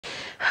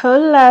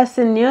Hola,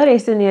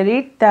 señores,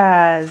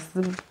 señoritas.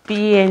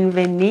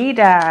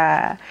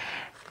 Bienvenida.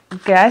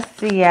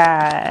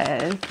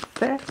 Gracias.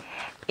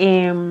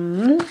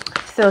 Um,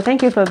 so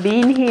thank you for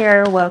being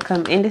here.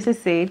 Welcome. And this is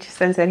Sage,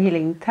 Sunset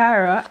Healing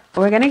Tarot.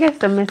 We're going to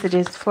get some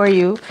messages for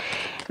you.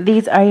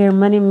 These are your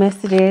money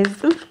messages.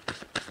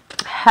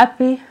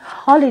 Happy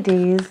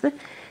holidays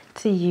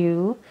to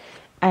you.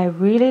 I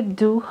really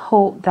do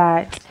hope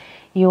that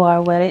you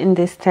are well in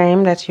this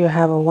time, that you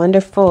have a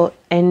wonderful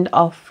end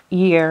of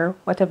year,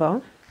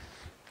 whatever,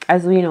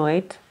 as we know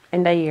it,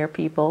 end of year,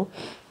 people.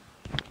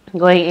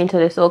 Going into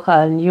the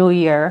so-called new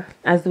year,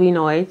 as we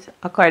know it,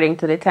 according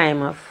to the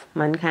time of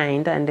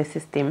mankind and the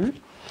system.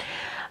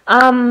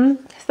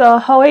 So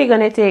how are you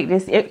gonna take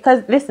this?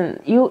 Because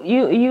listen,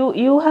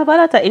 you have a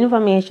lot of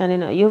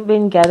information. You've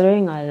been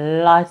gathering a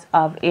lot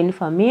of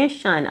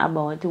information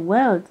about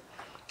wealth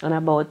and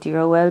about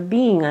your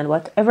well-being and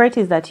whatever it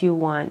is that you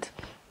want.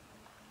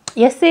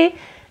 You see,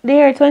 the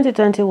year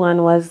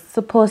 2021 was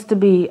supposed to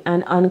be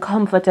an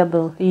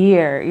uncomfortable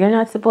year. You're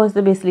not supposed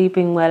to be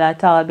sleeping well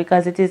at all,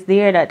 because it is the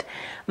year that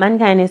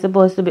mankind is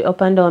supposed to be up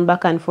and down,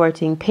 back and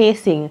forth,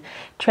 pacing,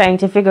 trying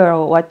to figure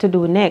out what to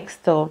do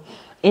next. So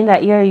in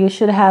that year, you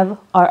should have,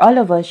 or all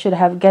of us should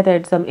have,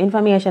 gathered some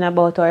information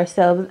about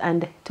ourselves,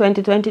 and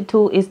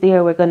 2022 is the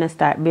year we're going to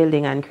start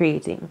building and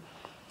creating.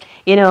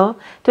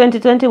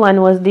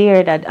 2021 was the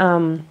year that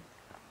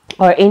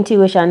our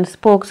intuition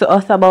spoke to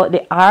us about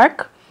the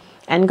ark,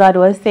 and God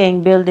was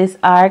saying, build this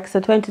ark.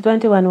 So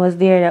 2021 was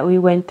the year that we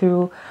went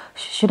through,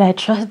 should I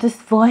trust this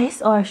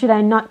voice or should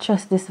I not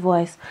trust this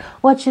voice?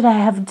 What should I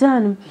have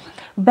done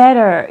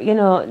better?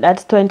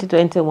 That's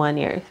 2021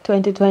 year.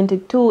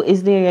 2022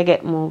 is the year you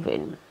get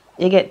moving.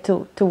 You get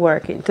to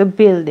working, to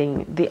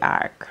building the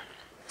ark.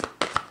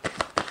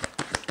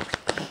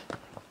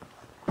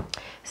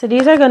 So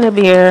these are going to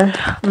be your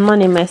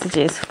money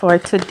messages for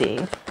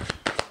today.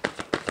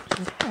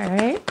 All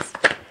right.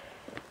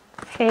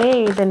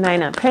 Hey, the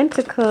Nine of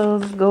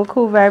Pentacles,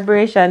 Goku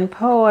vibration,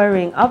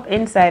 powering up,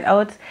 inside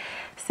out,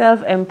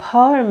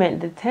 self-empowerment.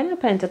 The Ten of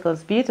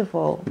Pentacles,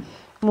 beautiful.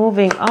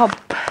 Moving up.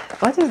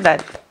 What is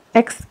that?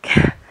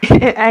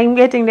 I'm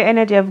getting the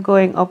energy of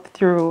going up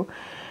through,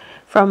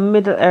 from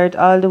Middle Earth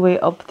all the way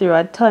up through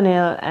a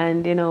tunnel,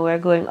 and we're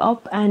going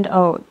up and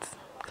out.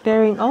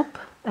 Clearing up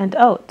and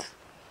out.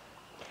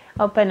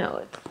 Up and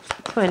out.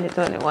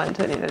 2021,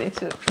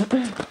 2022.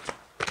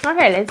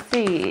 Okay, let's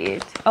see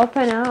it. Up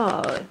and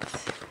out.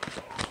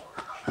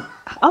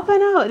 Up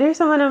and out. There's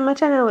someone on my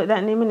channel with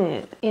that name in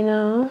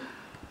it.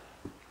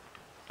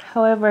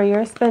 However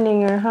you're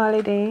spending your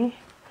holiday,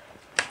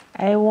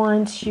 I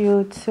want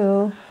you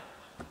to,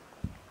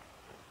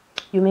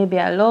 you may be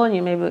alone,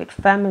 you may be with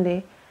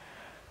family,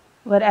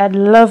 but I'd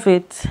love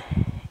it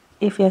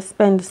if you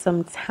spend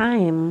some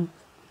time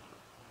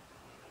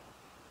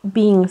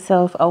being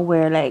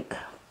self-aware, like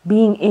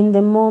being in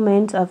the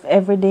moment of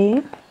every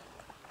day.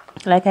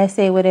 Like I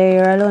say, whether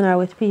you're alone or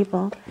with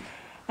people,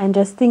 and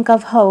just think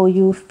of how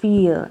you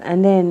feel,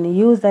 and then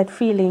use that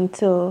feeling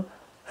to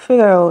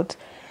figure out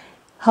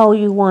how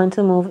you want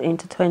to move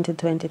into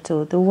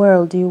 2022, the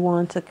world you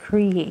want to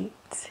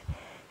create.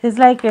 It's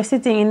like you're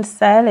sitting in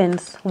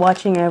silence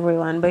watching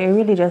everyone, but you're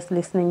really just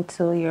listening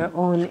to your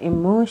own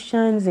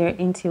emotions, your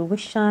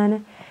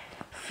intuition,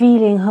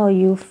 feeling how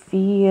you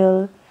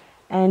feel,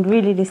 and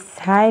really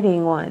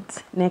deciding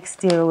what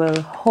next year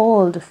will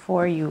hold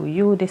for you.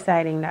 You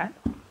deciding that.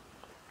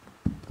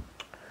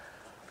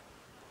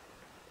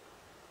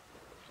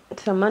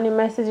 So money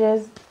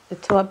messages, the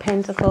Two of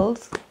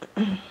Pentacles.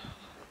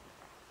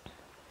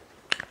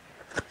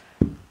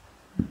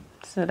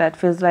 So that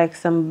feels like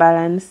some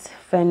balance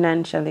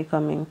financially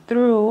coming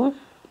through.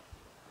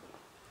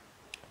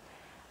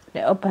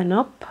 The up and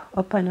up,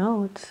 up and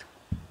out.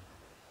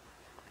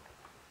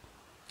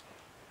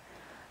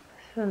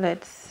 So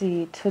let's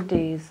see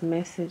today's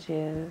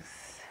messages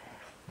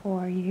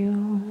for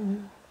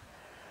you.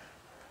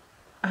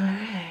 All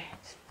right.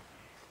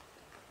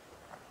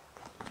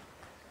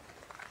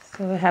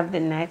 So we have the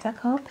Knight of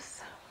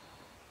Cups.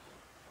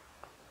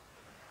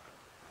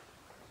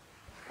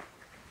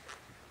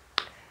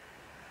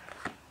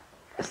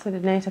 So the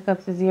Knight of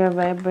Cups is your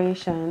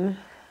vibration,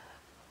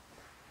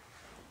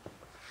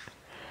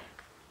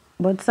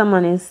 but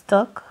someone is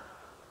stuck.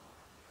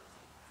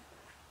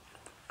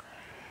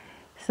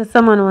 So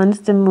someone wants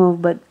to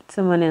move, but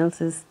someone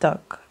else is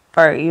stuck,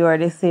 or you are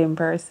the same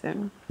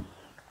person.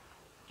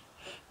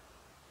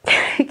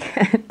 I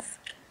can't.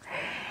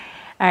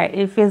 Alright,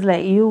 it feels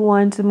like you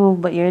want to move,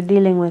 but you're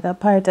dealing with a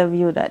part of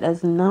you that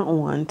does not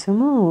want to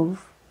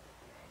move.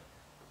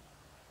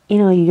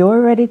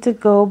 You're ready to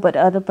go, but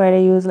the other part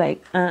of you is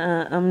like,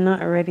 I'm not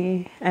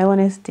ready. I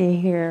want to stay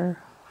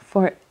here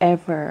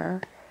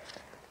forever.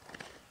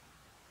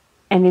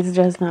 And it's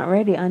just not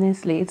ready,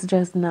 honestly. It's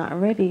just not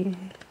ready.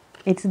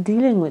 It's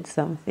dealing with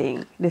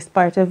something. This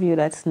part of you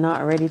that's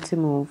not ready to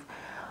move.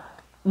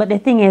 But the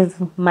thing is,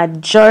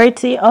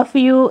 majority of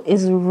you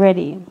is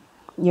ready.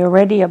 You're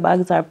ready, your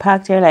bags are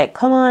packed, you're like,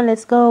 come on,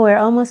 let's go, we're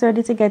almost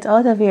ready to get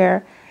out of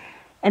here.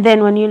 And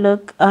then when you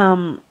look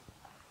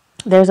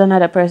there's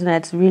another person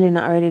that's really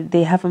not ready.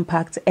 They haven't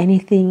packed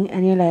anything,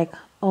 and you're like,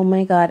 oh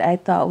my God, I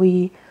thought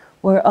we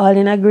were all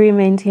in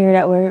agreement here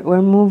that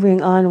we're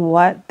moving on.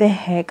 What the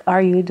heck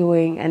are you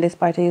doing? And this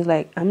party is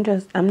like, I'm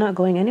not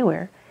going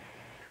anywhere.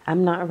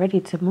 I'm not ready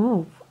to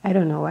move. I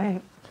don't know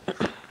why.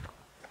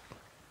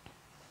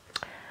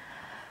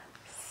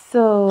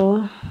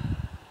 So,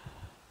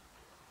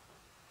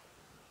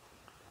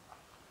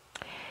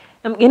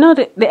 you know,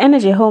 the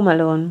energy Home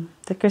Alone,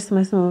 the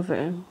Christmas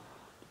movie,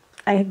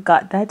 I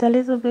got that a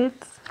little bit,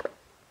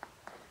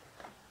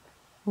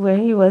 where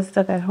he was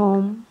stuck at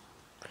home.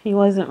 He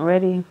wasn't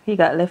ready. He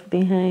got left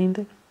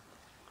behind.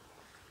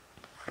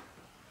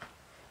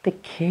 The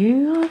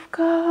King of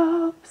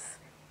Cups.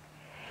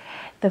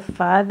 The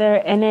father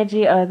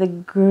energy, or the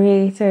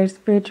greater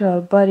spiritual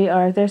body,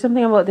 or there's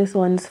something about this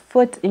one's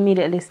foot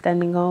immediately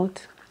standing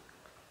out.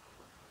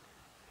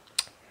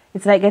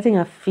 It's like getting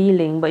a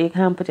feeling, but you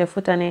can't put your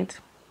foot on it.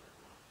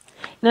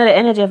 You know, the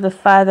energy of the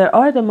father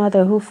or the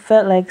mother who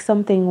felt like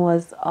something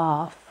was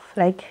off.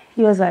 Like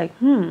he was like,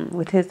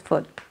 with his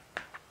foot.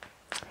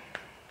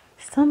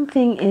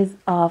 Something is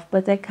off,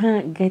 but I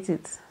can't get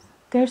it.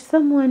 There's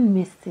someone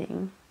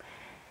missing.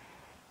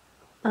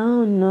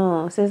 Oh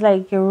no. So it's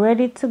like you're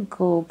ready to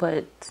go,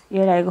 but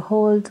you're like,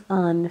 hold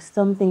on,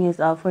 something is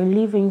off. We're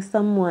leaving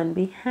someone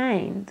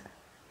behind.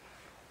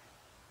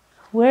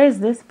 Where is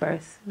this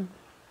person?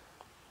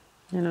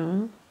 You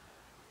know?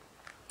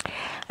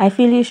 I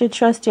feel you should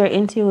trust your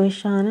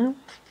intuition.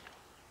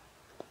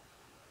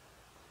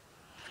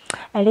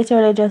 I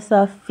literally just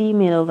saw a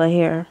female over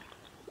here.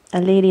 A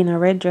lady in a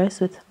red dress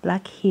with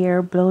black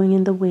hair blowing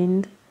in the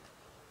wind.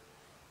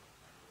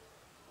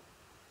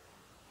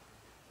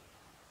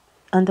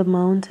 On the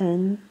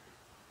mountain.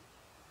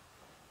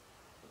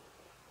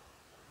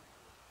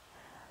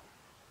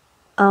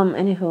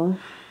 Anywho.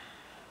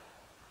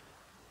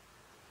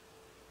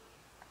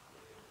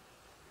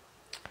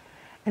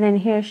 And then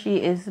here she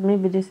is.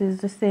 Maybe this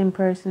is the same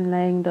person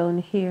lying down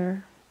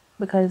here.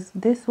 Because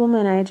this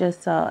woman I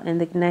just saw in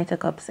the Knight of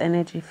Cups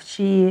energy,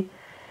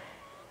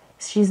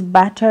 she's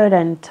battered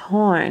and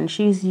torn.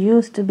 She's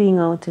used to being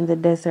out in the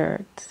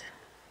desert,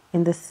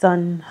 in the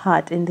sun,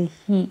 hot, in the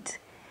heat.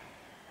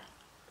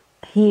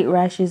 Heat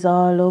rashes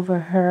all over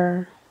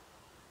her.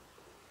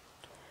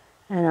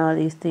 And all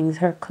these things.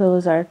 Her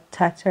clothes are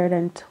tattered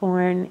and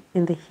torn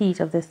in the heat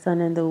of the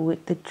sun and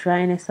the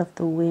dryness of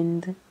the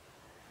wind.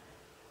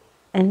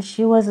 And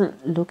she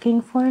wasn't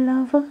looking for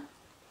love.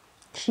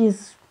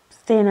 She's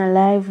staying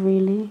alive,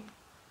 really.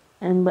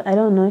 But I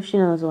don't know if she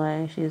knows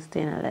why she's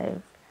staying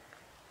alive.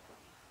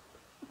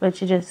 But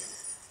she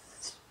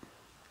just...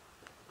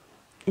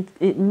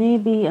 It may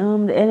be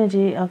the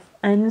energy of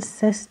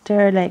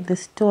ancestor, like the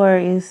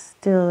story is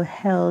still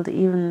held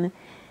even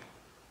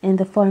in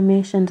the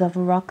formations of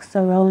rocks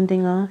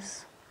surrounding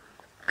us.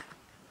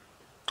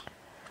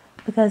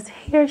 Because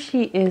here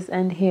she is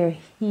and here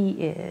he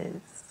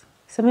is.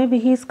 So maybe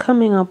he's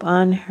coming up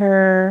on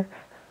her.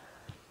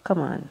 Come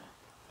on.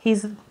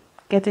 He's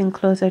getting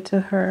closer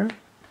to her.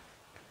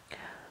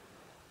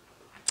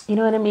 You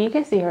know what I mean? You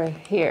can see her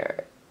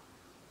here.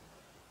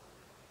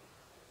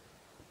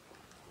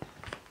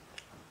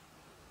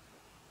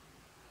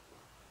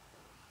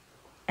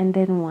 And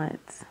then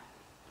what?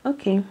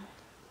 Okay.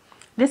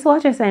 This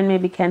water sign may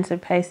be Cancer,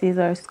 Pisces,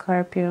 or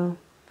Scorpio.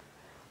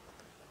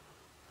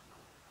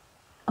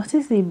 What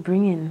is he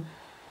bringing?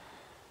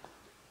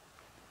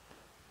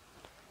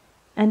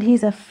 And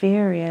he's a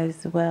fairy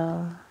as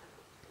well.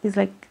 He's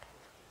like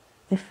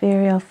the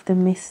fairy of the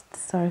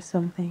mists or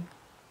something.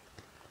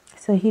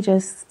 So he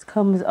just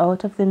comes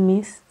out of the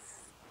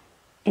mists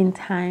in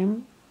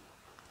time.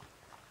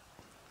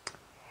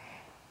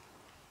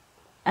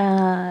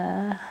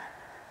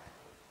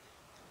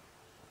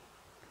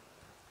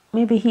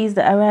 Maybe he's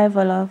the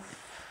arrival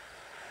of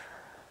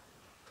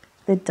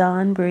the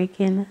dawn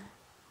breaking.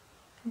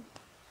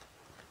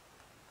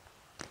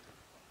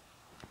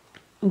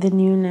 The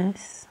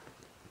newness.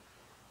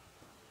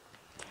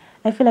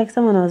 I feel like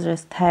someone was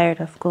just tired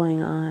of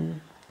going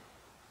on.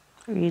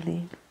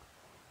 Really.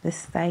 The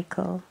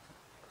cycle.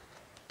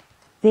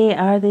 They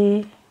are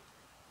the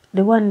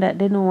one that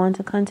didn't want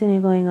to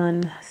continue going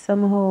on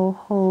somehow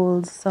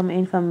holds some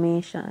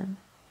information.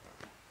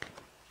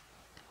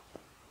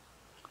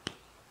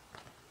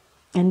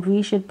 And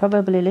we should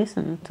probably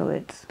listen to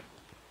it.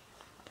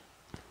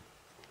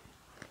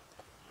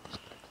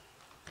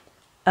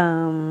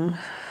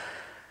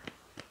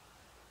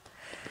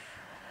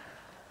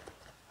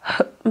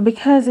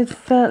 Because it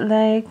felt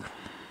like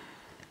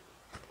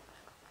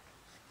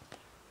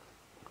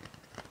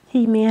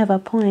he may have a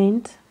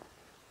point.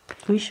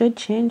 We should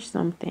change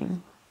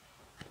something.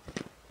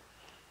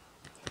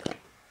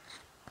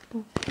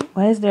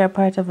 Why is there a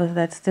part of us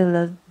that still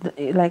does,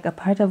 like a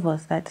part of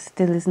us that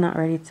still is not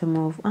ready to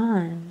move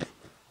on?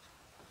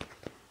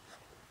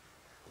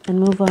 And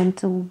move on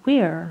to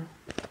where?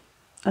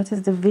 What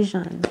is the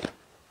vision?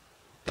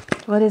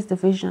 What is the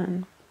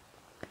vision?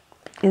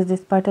 Is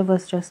this part of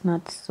us just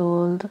not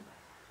sold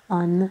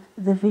on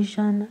the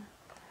vision?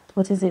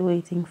 What is it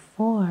waiting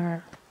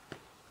for?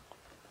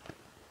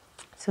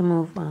 to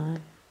move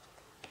on.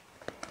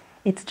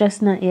 It's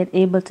just not yet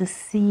able to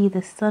see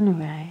the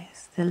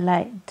sunrise, the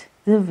light,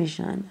 the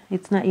vision.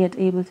 It's not yet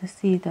able to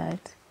see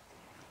that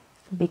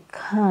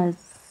because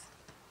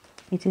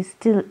it is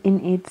still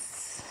in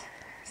its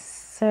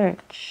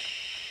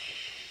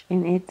search,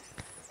 in its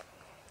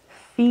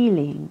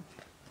feeling,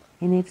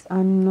 in its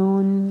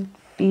unknown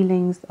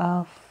feelings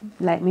of,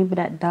 like, maybe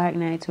that dark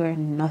night where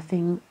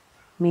nothing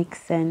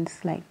makes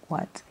sense, like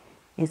what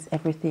is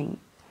everything.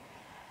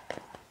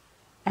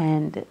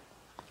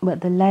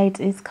 But the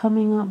light is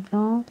coming up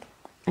now,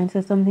 and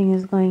so something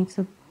is going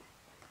to,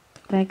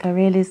 like a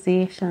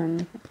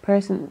realization,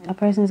 a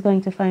person is going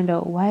to find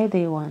out why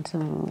they want to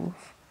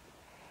move,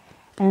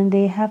 and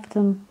they have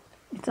to,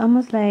 it's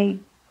almost like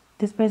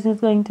this person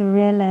is going to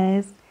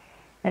realize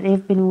that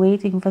they've been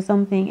waiting for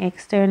something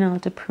external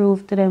to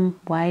prove to them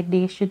why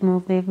they should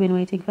move. They've been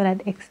waiting for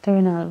that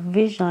external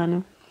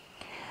vision,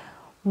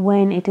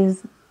 when it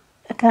is,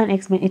 I can't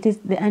explain, it is,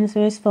 the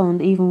answer is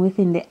found even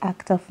within the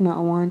act of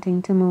not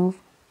wanting to move.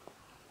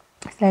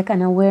 It's like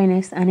an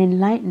awareness, an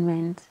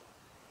enlightenment.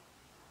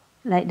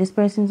 Like this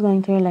person is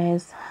going to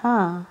realize,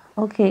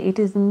 okay, it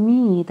is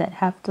me that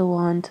have to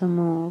want to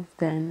move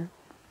then.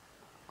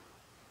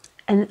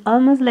 And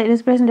almost like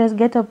this person just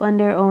get up on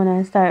their own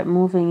and start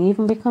moving,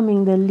 even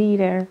becoming the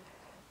leader,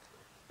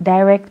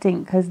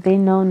 directing, because they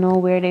now know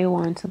where they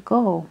want to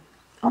go.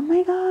 Oh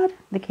my God,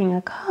 the King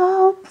of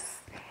Cups.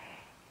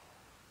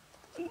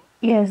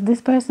 Yes, this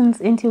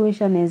person's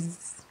intuition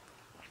is,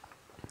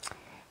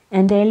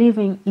 and they're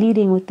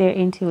leading with their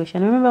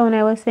intuition. Remember when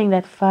I was saying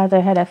that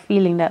father had a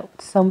feeling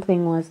that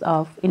something was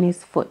off in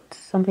his foot,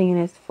 something in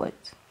his foot.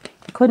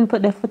 He couldn't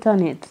put the foot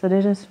on it, so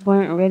they just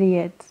weren't ready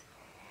yet.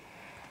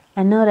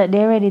 And now that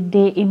they're ready,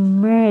 they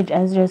emerge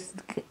as just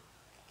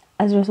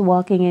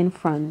walking in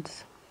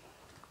front.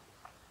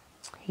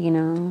 You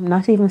know,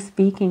 not even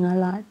speaking a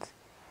lot,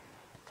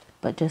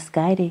 but just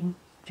guiding,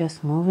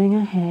 just moving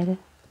ahead.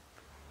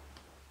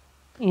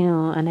 You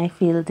know, and I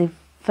feel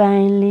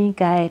divinely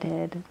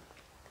guided.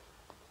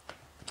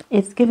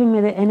 It's giving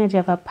me the energy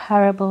of a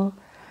parable,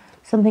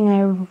 something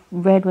I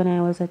read when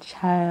I was a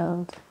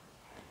child.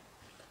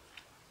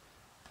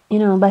 You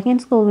know, back in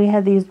school we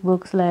had these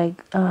books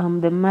like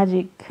The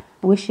Magic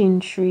Wishing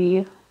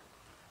Tree,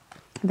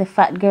 The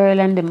Fat Girl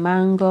and the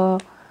Mango,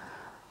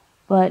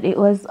 but it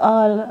was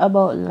all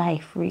about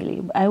life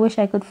really. I wish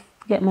I could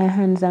get my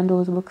hands on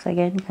those books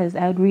again, because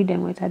I would read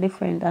them with a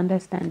different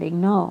understanding.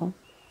 No,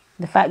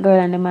 The Fat Girl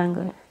and the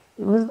Mango,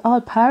 it was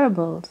all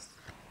parables.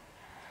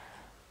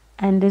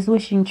 And this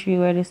wishing tree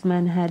where this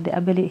man had the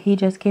ability, he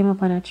just came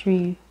up on a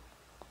tree.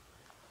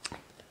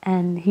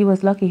 And he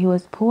was lucky, he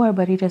was poor,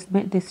 but he just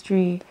met this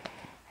tree.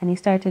 And he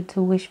started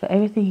to wish for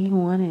everything he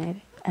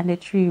wanted. And the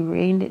tree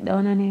rained it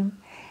down on him.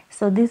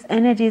 So this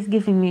energy is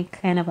giving me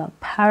kind of a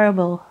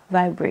parable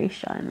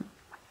vibration.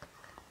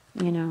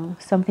 You know,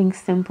 something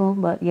simple,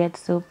 but yet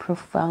so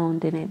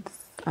profound in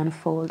its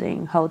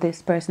unfolding. How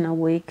this person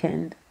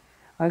awakened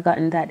or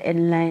gotten that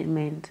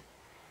enlightenment.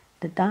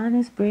 The dawn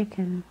is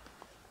breaking.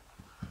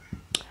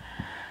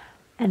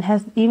 And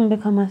has even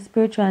become a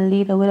spiritual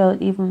leader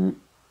without even,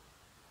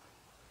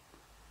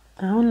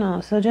 I don't know.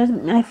 So just,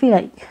 I feel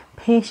like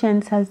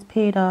patience has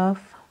paid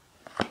off,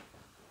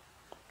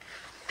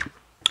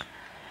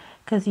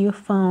 because you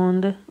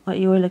found what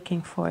you were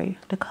looking for.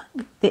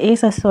 The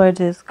Ace of Swords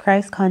is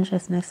Christ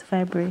consciousness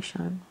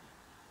vibration.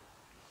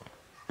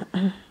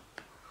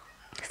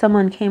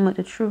 Someone came with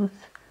the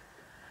truth.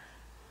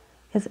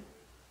 Because,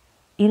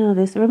 you know,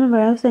 this, remember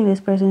I was saying this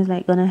person is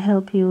like gonna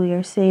help you,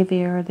 your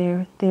savior, or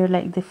they're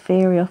like the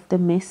fairy of the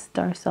mist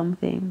or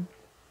something.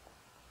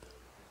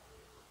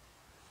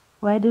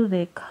 Why do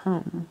they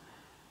come?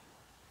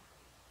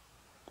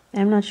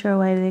 I'm not sure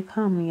why they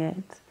come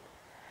yet.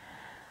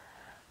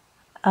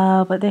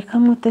 But they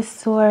come with this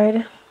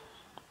sword.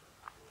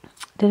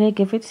 Did they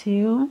give it to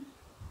you?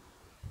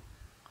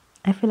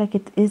 I feel like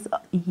it is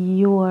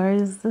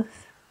yours.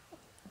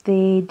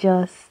 They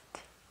just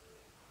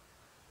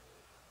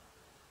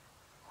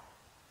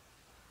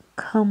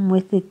come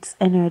with its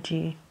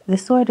energy. The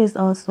sword is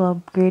also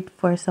a great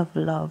force of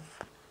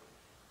love.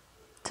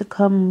 To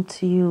come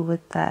to you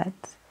with that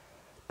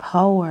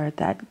power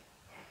that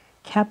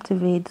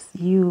captivates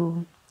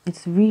you.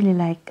 It's really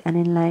like an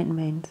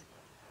enlightenment.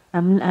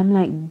 I'm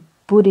like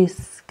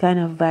Buddhist kind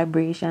of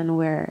vibration,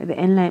 where the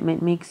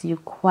enlightenment makes you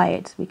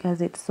quiet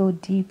because it's so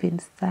deep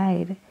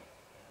inside,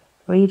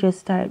 where you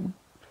just start,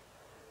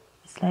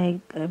 it's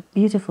like a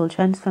beautiful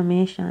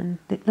transformation.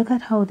 Look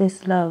at how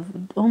this love,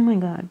 oh my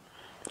God,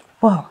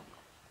 wow.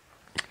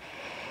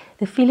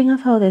 The feeling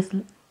of how this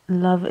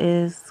love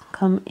is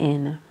come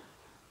in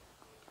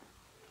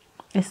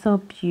is so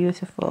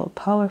beautiful,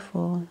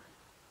 powerful.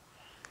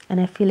 And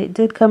I feel it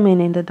did come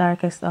in the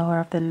darkest hour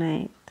of the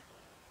night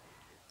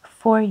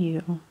for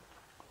you.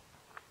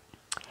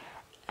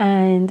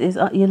 And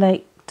you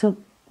like took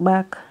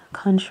back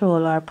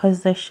control or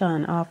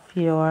possession of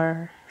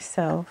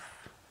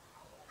yourself.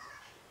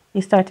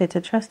 You started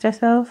to trust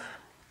yourself,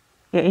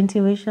 your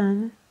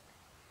intuition,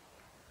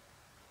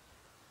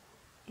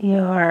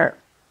 your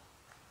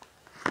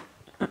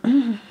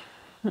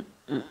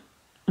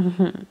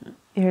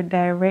Your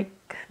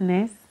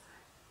directness,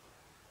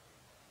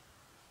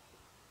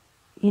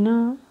 you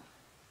know,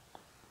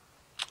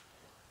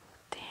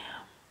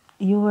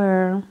 you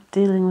were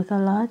dealing with a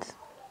lot.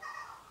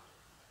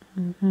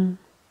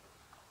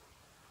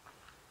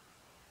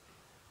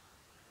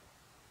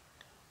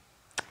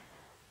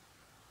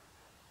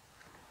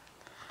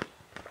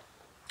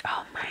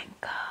 Oh my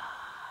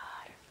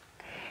God.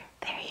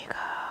 There you go.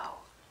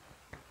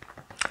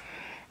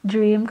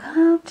 Dream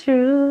come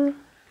true.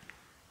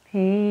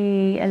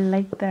 Hey, I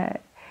like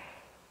that.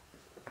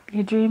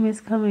 Your dream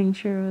is coming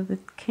true. The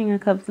King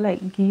of Cups,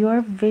 like your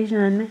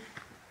vision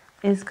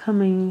is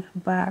coming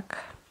back.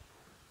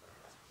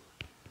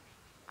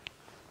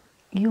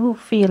 You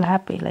feel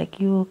happy, like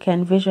you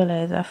can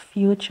visualize a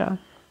future.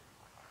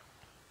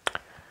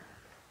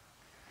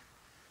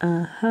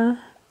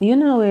 You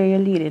know where you're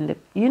leading,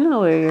 you know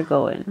where you're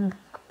going.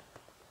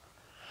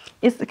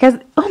 It's because,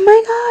 oh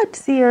my God,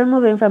 see, you're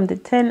moving from the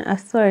 10 of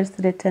Swords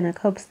to the 10 of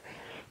Cups.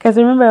 Because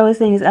remember, I was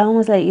saying it's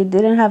almost like you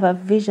didn't have a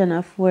vision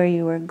of where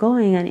you were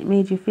going, and it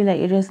made you feel like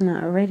you're just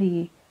not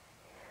ready.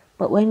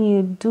 But when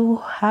you do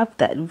have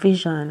that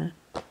vision,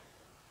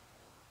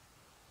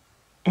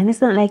 and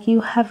it's not like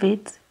you have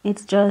it,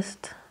 it's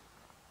just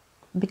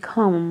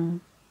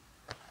become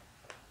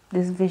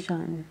this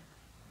vision.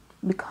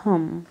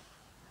 Become.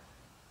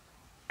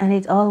 And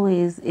it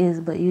always is,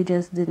 but you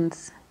just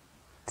didn't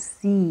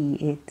see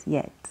it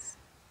yet.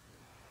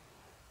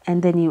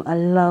 And then you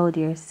allowed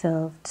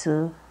yourself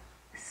to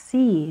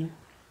see.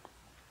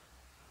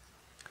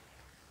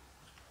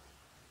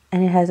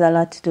 And it has a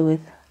lot to do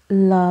with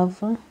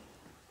love, a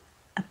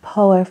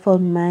powerful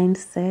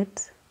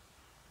mindset,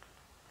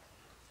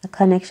 a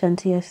connection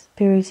to your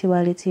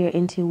spirituality, your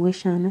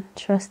intuition,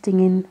 trusting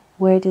in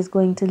where it is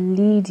going to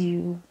lead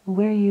you,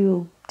 where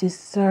you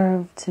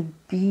deserve to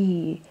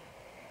be,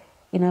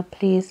 in a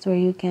place where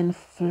you can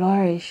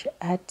flourish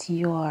at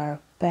your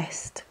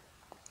best.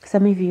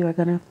 Some of you are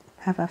going to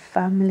have a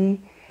family,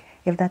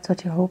 if that's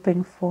what you're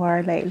hoping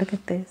for. Like, look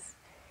at this,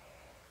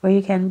 where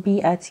you can be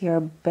at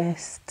your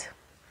best.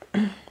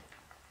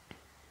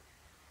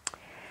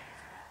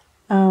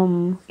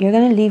 You're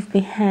going to leave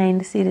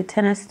behind, see, the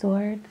 10 of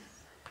Swords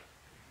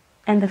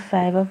and the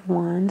 5 of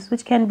Wands,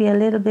 which can be a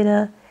little bit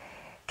of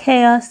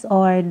chaos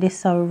or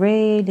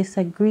disarray,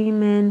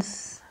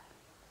 disagreements,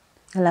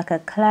 a lack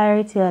of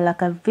clarity, a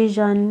lack of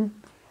vision.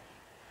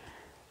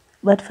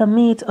 But for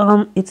me,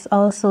 it's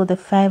also the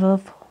 5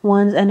 of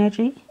Wands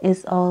energy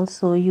is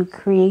also you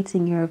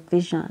creating your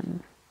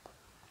vision.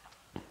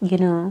 You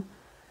know,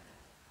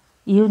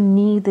 you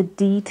need the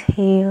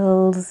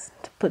details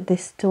to put the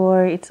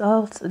story. It's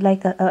also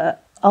like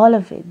all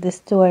of it. The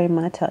story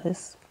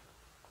matters.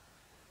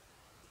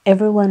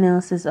 Everyone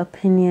else's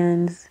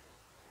opinions,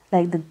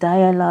 like the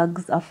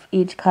dialogues of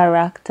each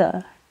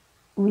character,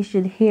 we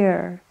should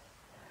hear.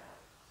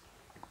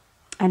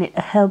 And it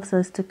helps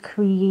us to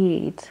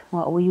create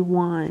what we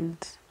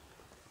want.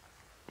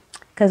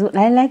 Because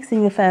I like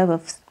seeing the 5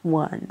 of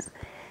Wands.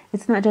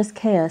 It's not just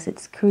chaos,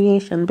 it's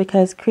creation.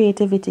 Because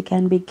creativity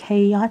can be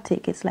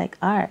chaotic. It's like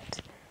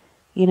art,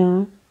 you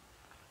know.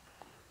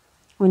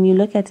 When you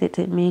look at it,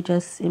 it may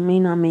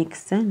not make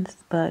sense.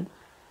 But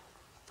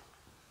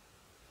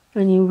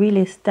when you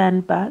really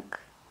stand back,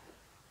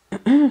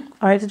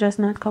 or it's just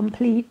not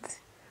complete.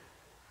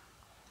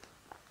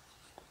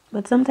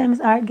 But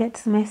sometimes art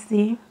gets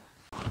messy.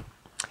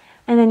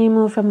 And then you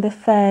move from the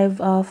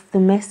 5 of the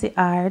messy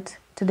art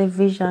to the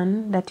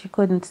vision that you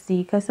couldn't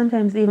see. Because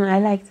sometimes even I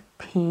like to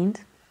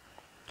paint.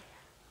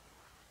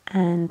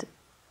 And,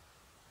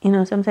 you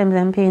know, sometimes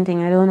I'm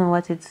painting, I don't know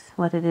what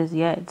it is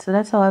yet. So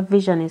that's how a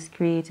vision is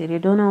created. You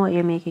don't know what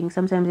you're making.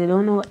 Sometimes you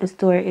don't know what the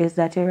story is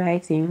that you're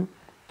writing.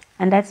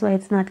 And that's why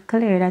it's not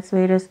clear. That's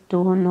why you just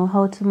don't know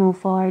how to move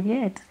forward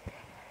yet.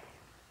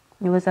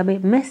 It was a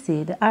bit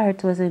messy. The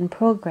art was in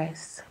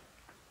progress.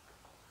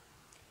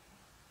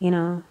 You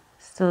know,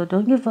 so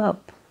don't give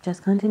up.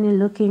 Just continue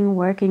looking,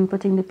 working,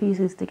 putting the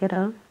pieces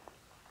together.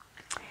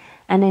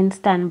 And then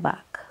stand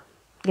back.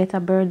 Get a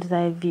bird's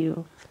eye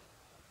view.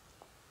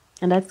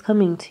 And that's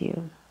coming to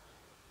you.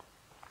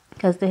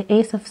 Because the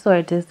Ace of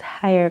Swords is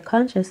higher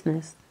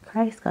consciousness,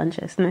 Christ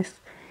consciousness,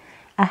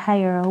 a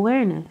higher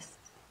awareness.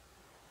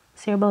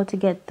 So you're about to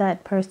get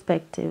that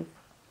perspective.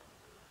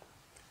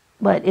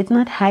 But it's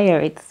not higher,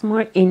 it's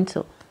more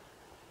into.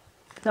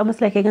 It's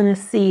almost like you're going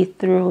to see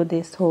through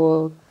this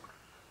whole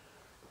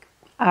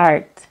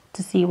art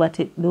to see what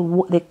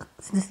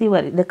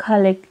the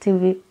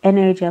collective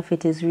energy of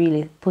it is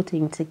really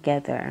putting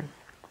together.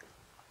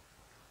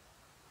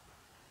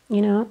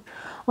 You know,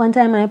 one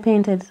time I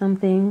painted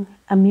something,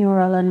 a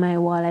mural on my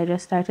wall. I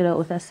just started out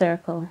with a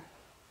circle.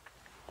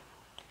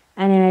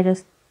 And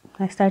then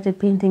I started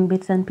painting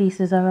bits and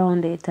pieces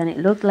around it. And it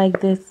looked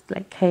like this,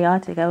 like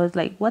chaotic. I was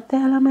like, what the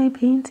hell am I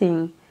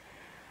painting?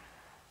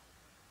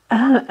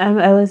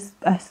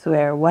 I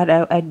swear,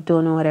 I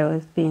don't know what I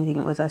was painting.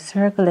 It was a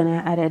circle and I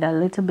added a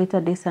little bit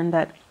of this and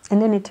that. And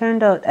then it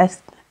turned out, I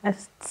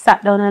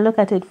sat down and looked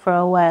at it for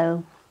a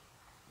while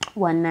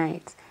one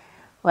night.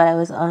 while I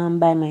was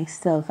by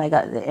myself. I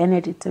got the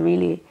energy to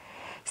really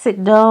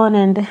sit down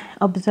and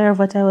observe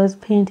what I was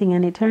painting,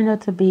 and it turned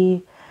out to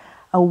be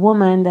a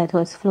woman that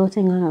was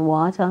floating on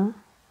water,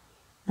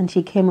 and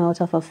she came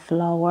out of a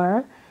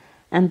flower,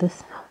 and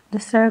the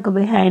circle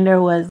behind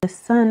her was the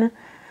sun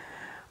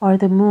or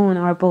the moon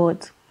or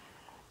both.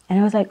 And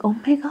I was like, oh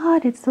my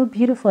God, it's so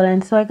beautiful.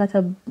 And so I got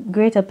a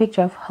greater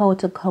picture of how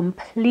to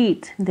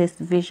complete this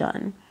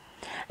vision.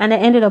 And I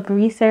ended up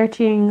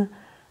researching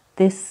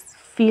this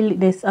thing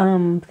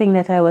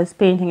that I was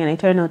painting, and it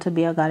turned out to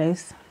be a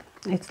goddess.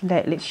 It's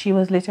like she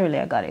was literally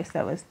a goddess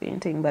that was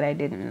painting, but I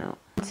didn't know.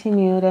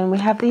 Continued, and we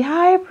have the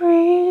high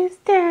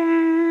priestess.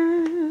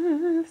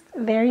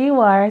 There you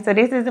are. So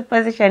this is the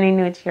position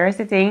in which you're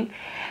sitting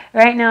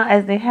right now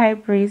as the high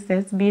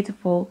priestess,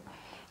 beautiful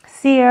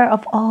seer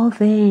of all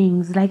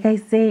things. Like I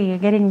say, you're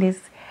getting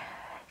this,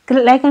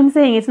 like I'm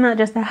saying, it's not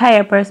just a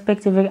higher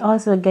perspective, you're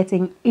also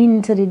getting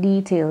into the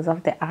details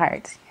of the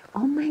art.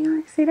 Oh my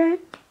God, see that?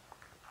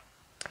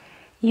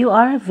 You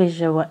are a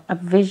visualizer,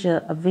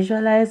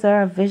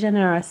 a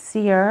visioner, a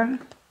seer,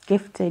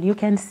 gifted. You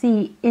can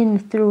see in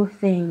through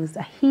things,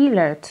 a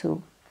healer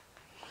too.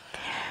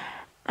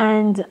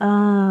 And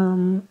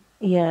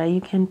yeah,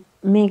 you can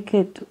make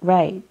it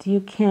right.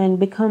 You can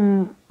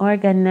become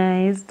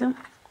organized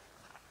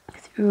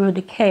through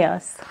the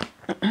chaos.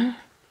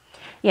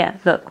 Yeah,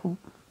 look,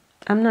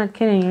 I'm not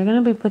kidding. You're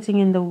going to be putting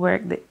in the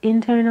work, the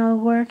internal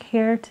work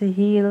here to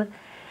heal,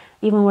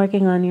 even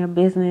working on your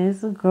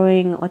business,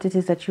 growing what it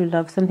is that you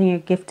love, something you're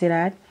gifted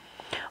at.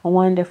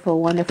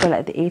 Wonderful, wonderful.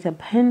 Like the Eight of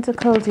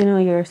Pentacles, you know,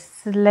 you're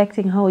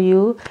selecting how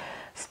you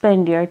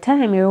spend your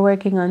time. You're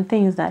working on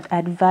things that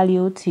add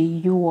value to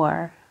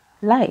your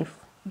life.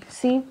 You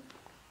see,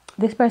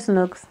 this person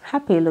looks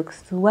happy,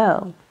 looks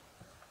well.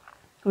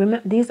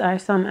 Remember, these are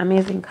some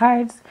amazing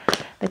cards.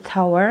 The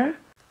Tower.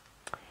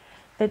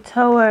 The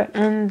Tower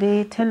and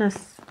the Ten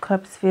of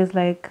Cups feels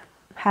like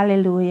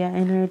hallelujah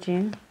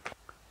energy.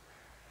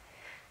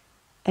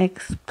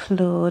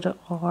 Explode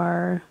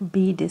or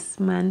be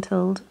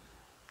dismantled.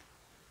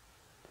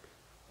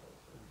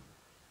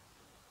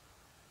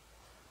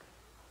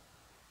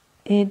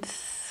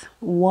 It's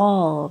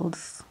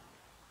walls.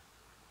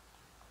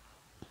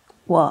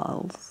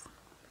 Walls.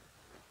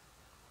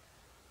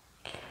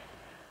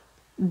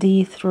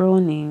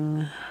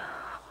 Dethroning.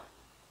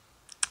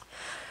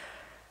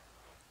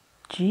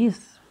 Jeez,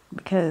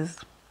 because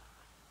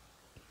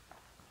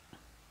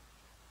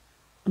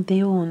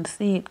they won't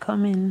see it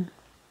coming.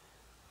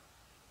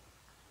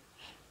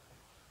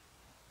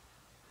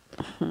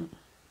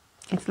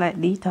 It's like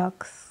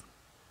detox.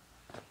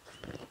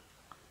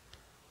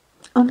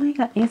 Oh my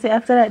God, you see,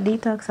 after that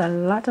detox, a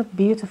lot of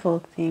beautiful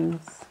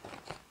things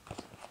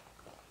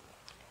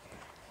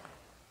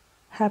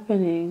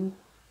happening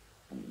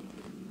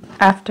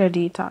after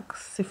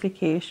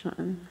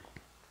detoxification.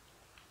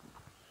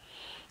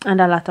 And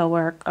a lot of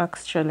work,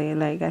 actually.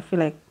 Like, I feel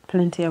like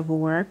plenty of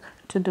work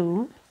to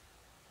do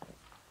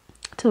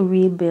to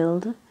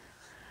rebuild.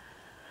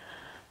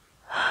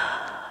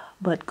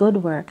 But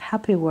good work,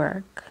 happy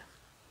work.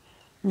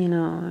 You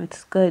know,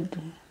 it's good.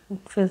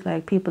 It feels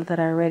like people that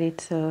are ready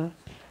to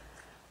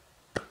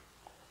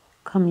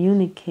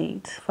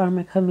communicate, form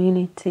a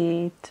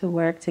community, to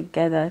work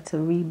together, to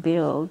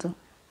rebuild.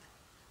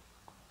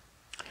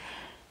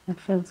 It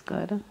feels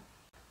good.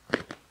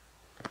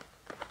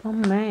 Oh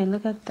man,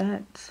 look at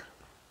that.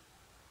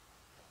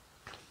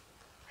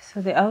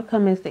 So the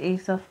outcome is the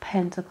Ace of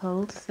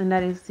Pentacles, and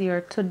that is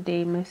your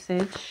today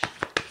message.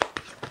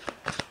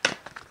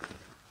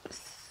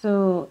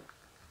 So,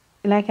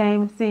 like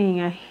I'm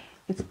saying,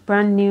 it's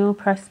brand new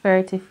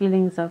prosperity,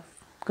 feelings of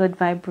good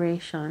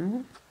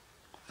vibration.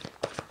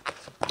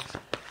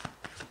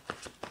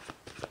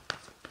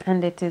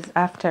 And it is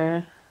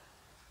after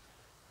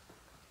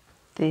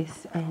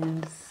this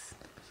ends.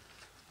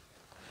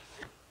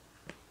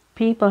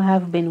 People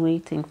have been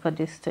waiting for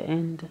this to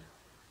end.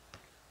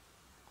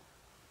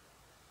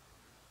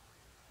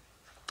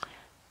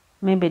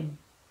 Maybe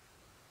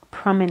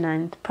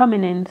prominence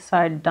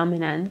or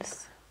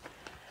dominance.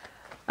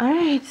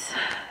 Alright,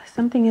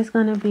 something is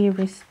going to be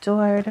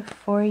restored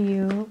for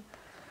you.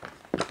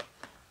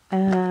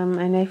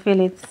 And I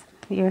feel it's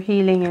your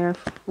healing, your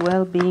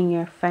well-being,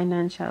 your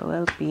financial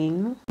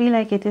well-being. I feel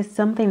like it is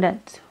something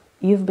that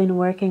you've been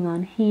working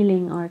on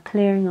healing or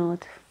clearing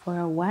out for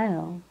a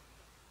while.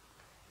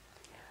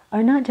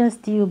 Or not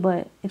just you,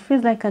 but it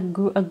feels like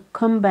a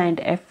combined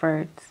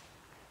effort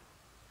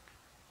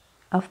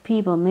of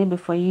people, maybe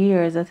for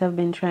years, that have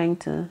been trying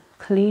to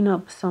clean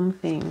up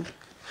something.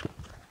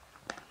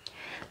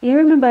 You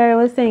remember I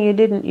was saying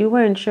you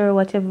weren't sure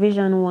what your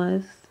vision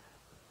was,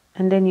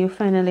 and then you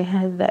finally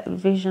had that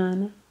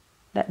vision,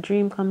 that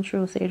dream come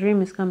true. So your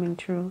dream is coming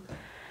true.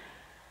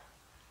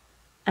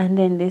 And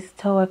then this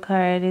Tower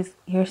card is,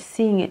 you're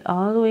seeing it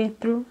all the way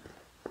through.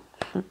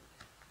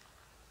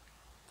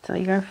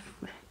 So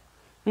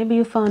maybe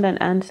you found an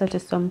answer to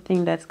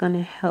something that's going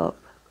to help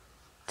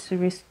to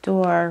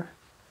restore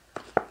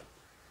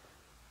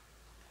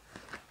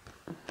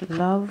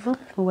love,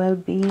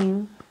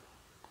 well-being,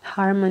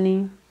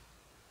 harmony.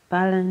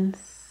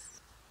 balance.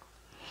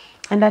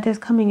 And that is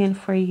coming in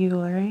for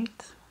you, all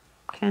right,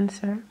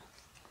 Cancer?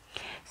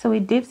 So we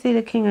did see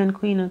the King and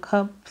Queen of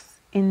Cups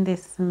in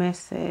this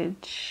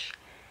message.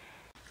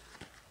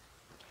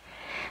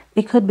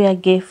 It could be a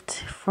gift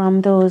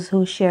from those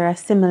who share a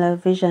similar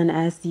vision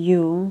as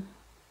you.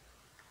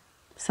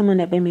 Someone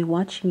that may be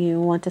watching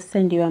you want to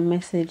send you a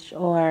message,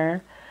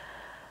 or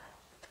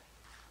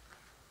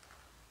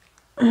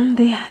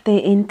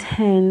they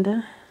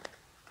intend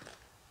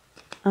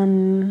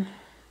on,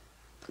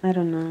 I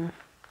don't know,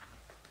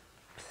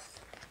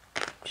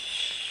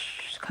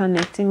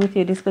 connecting with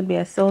you. This could be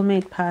a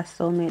soulmate, past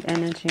soulmate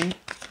energy,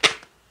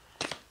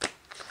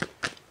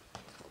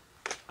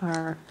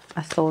 or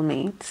a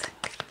soulmate.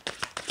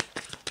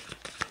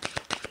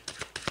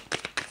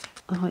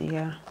 Oh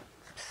yeah,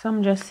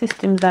 some just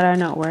systems that are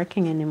not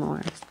working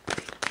anymore.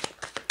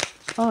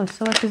 Oh,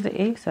 so what is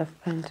the Ace of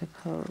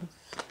Pentacles?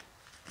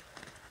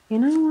 You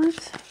know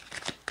what?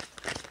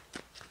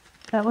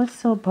 That was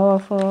so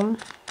powerful.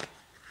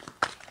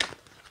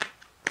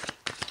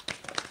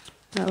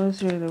 That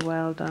was really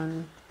well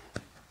done.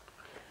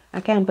 I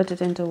can't put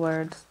it into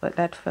words, but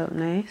that felt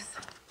nice.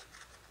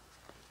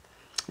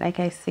 Like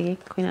I say,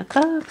 Queen of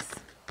Cups.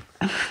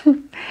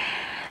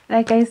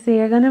 Like I say,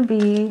 you're going to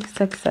be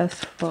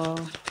successful.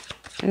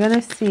 You're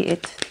going to see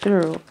it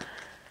through.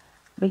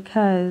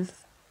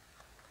 Because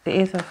the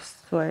Ace of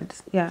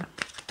Swords, yeah.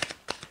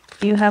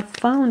 You have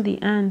found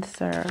the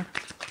answer.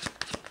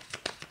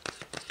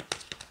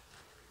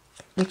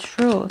 The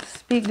truth.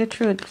 Speak the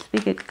truth.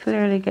 Speak it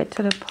clearly. Get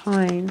to the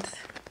point.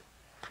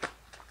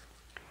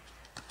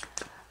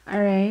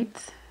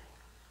 Alright.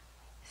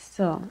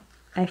 So,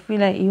 I feel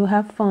like you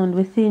have found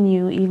within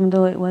you, even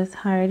though it was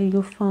hard,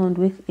 you found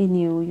within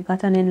you. You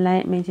got an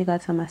enlightenment. You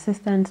got some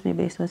assistance.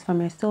 Maybe this was from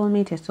your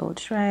soulmate, your soul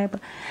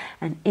tribe,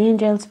 an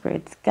angel,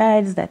 spirits,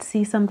 guides that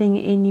see something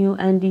in you.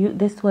 And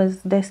this was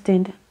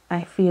destined,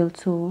 I feel,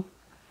 to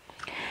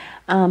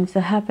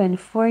happen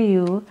for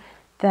you.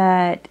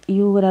 That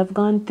you would have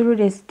gone through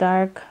this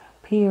dark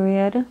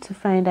period to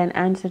find an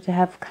answer, to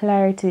have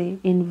clarity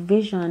in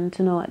vision,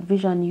 to know what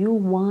vision you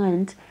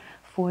want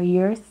for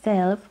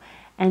yourself,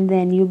 and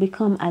then you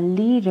become a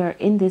leader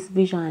in this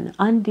vision,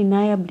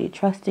 undeniably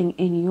trusting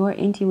in your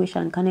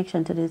intuition,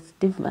 connection to this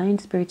divine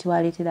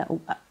spirituality that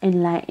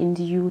enlightened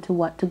you to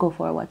what to go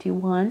for, what you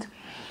want.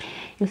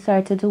 You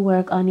started to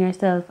work on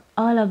yourself,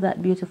 all of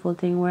that beautiful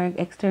thing, work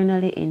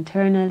externally,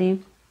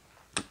 internally.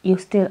 You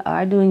still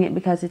are doing it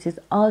because it is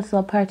also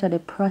a part of the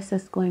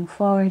process going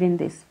forward in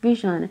this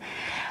vision.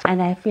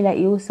 And I feel like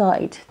you saw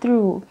it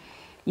through.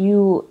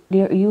 You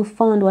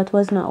found what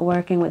was not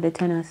working with the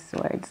Ten of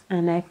Swords.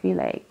 And I feel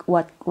like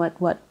what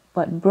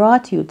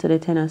brought you to the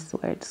Ten of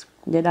Swords,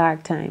 the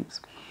dark times.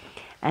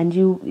 And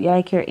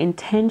your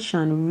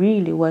intention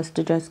really was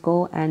to just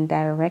go and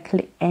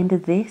directly end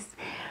this.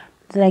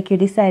 Like you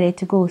decided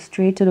to go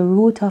straight to the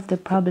root of the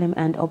problem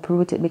and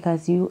uproot it,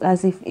 because you,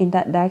 as if in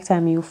that dark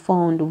time, you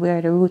found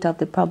where the root of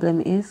the problem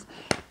is,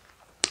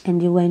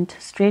 and you went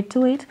straight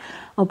to it,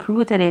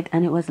 uprooted it,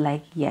 and it was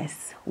like,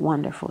 yes,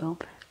 wonderful,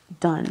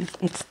 done,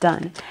 it's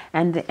done.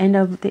 And the end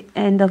of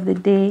the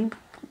day,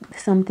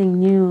 something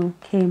new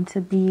came to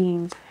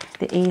being,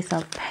 the Ace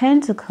of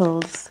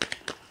Pentacles.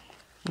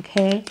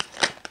 Okay.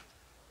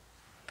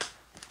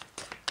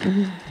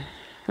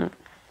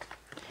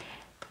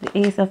 The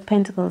Ace of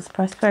Pentacles,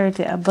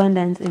 prosperity,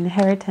 abundance,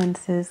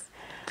 inheritances,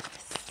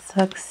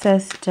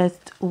 success,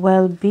 just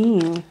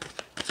well-being.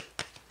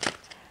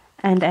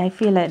 And I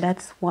feel like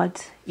that's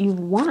what you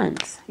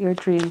want, your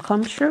dream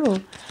come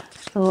true.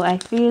 So I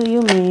feel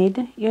you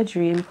made your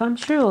dream come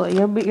true.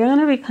 You're going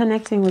to be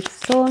connecting with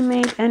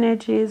soulmate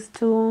energies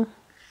too.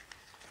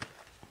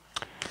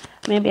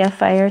 Maybe a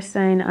fire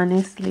sign,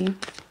 honestly.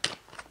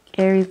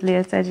 Aries,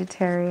 Leo,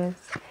 Sagittarius.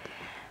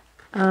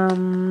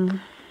 Or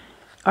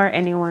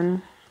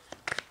anyone.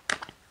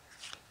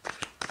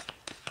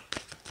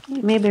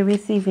 Maybe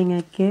receiving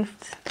a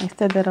gift. I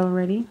said that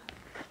already.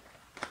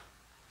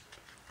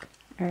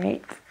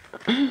 Alright.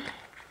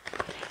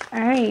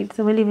 Alright,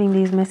 so we're leaving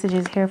these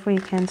messages here for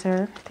you,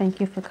 Cancer. Thank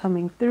you for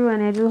coming through,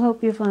 and I do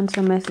hope you found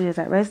some messages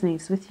that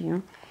resonates with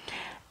you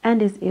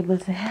and is able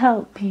to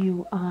help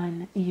you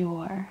on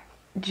your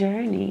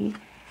journey.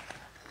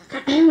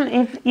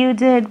 If you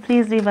did,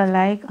 please leave a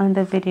like on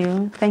the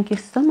video. Thank you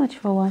so much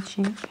for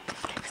watching.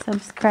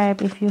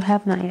 Subscribe if you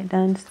have not yet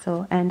done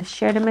so, and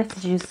share the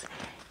messages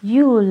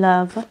you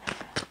love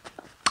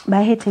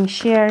by hitting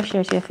share to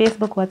your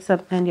Facebook,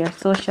 WhatsApp, and your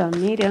social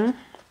media.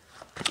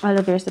 All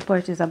of your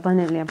support is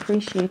abundantly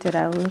appreciated.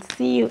 I will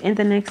see you in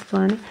the next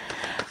one.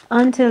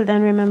 Until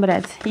then, remember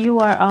that you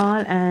are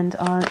all, and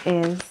all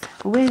is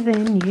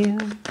within you.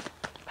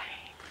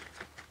 Bye.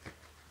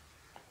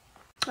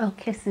 Oh,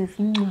 kisses.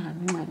 Mwah,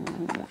 mwah,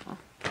 mwah, mwah.